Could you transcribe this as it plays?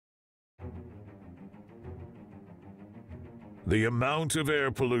The amount of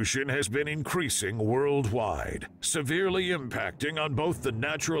air pollution has been increasing worldwide, severely impacting on both the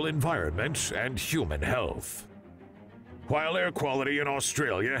natural environment and human health. While air quality in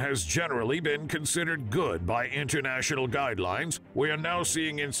Australia has generally been considered good by international guidelines, we are now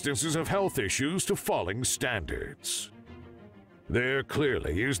seeing instances of health issues to falling standards. There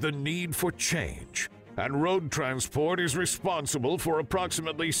clearly is the need for change, and road transport is responsible for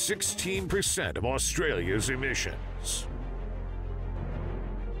approximately 16% of Australia's emissions.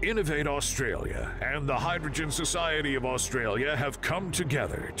 Innovate Australia and the Hydrogen Society of Australia have come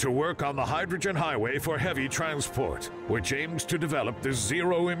together to work on the Hydrogen Highway for heavy transport, which aims to develop the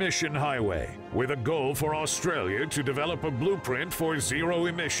zero-emission highway, with a goal for Australia to develop a blueprint for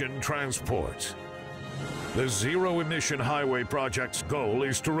zero-emission transport. The Zero-Emission Highway project's goal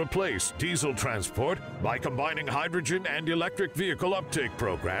is to replace diesel transport by combining hydrogen and electric vehicle uptake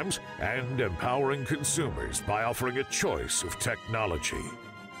programs and empowering consumers by offering a choice of technology.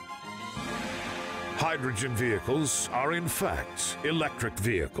 Hydrogen vehicles are in fact electric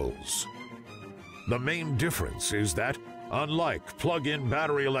vehicles. The main difference is that, unlike plug-in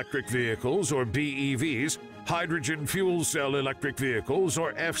battery electric vehicles or BEVs, hydrogen fuel cell electric vehicles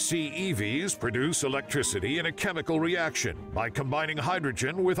or FCEVs produce electricity in a chemical reaction by combining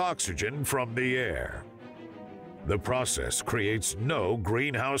hydrogen with oxygen from the air. The process creates no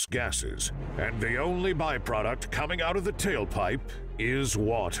greenhouse gases, and the only byproduct coming out of the tailpipe is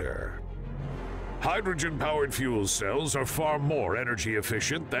water. Hydrogen-powered fuel cells are far more energy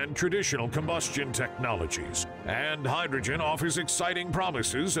efficient than traditional combustion technologies, and hydrogen offers exciting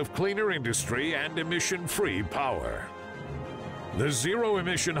promises of cleaner industry and emission-free power. The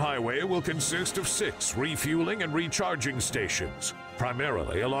Zero-Emission Highway will consist of 6 refueling and recharging stations,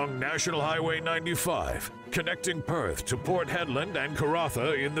 primarily along National Highway 95, connecting Perth to Port Hedland and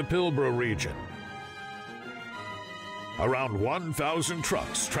Karratha in the Pilbara region. Around 1,000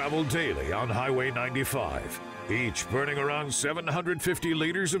 trucks travel daily on Highway 95, each burning around 750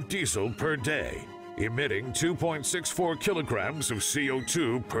 liters of diesel per day, emitting 2.64 kilograms of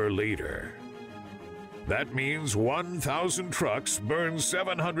CO2 per liter. That means 1,000 trucks burn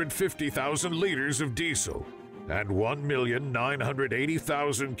 750,000 liters of diesel and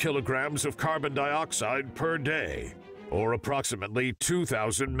 1,980,000 kilograms of carbon dioxide per day, or approximately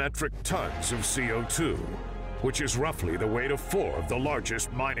 2,000 metric tons of CO2. Which is roughly the weight of 4 of the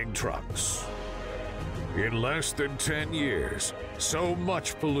largest mining trucks. In less than 10 years, so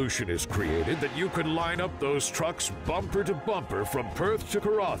much pollution is created that you could line up those trucks bumper to bumper from Perth to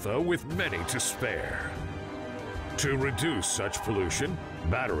Karratha with many to spare. To reduce such pollution,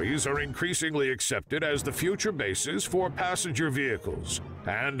 batteries are increasingly accepted as the future basis for passenger vehicles,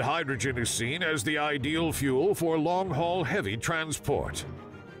 and hydrogen is seen as the ideal fuel for long-haul heavy transport.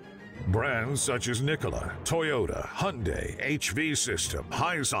 Brands such as Nikola, Toyota, Hyundai, HV System,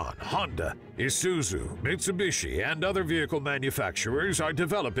 Hyzon, Honda, Isuzu, Mitsubishi, and other vehicle manufacturers are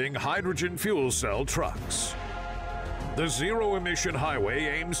developing hydrogen fuel cell trucks. The Zero-Emission Highway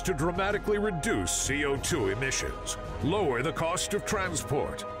aims to dramatically reduce CO2 emissions, lower the cost of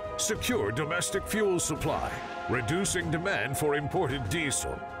transport, secure domestic fuel supply, reducing demand for imported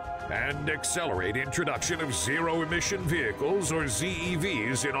diesel, and accelerate introduction of zero-emission vehicles or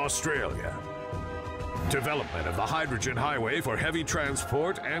ZEVs in Australia. Development of the Hydrogen Highway for heavy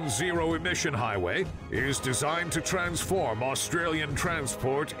transport and Zero-Emission Highway is designed to transform Australian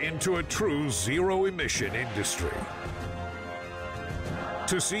transport into a true zero-emission industry.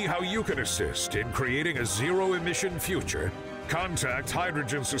 To see how you can assist in creating a zero-emission future, contact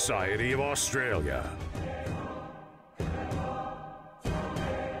Hydrogen Society of Australia.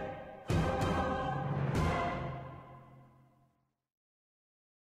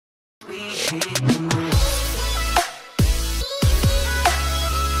 We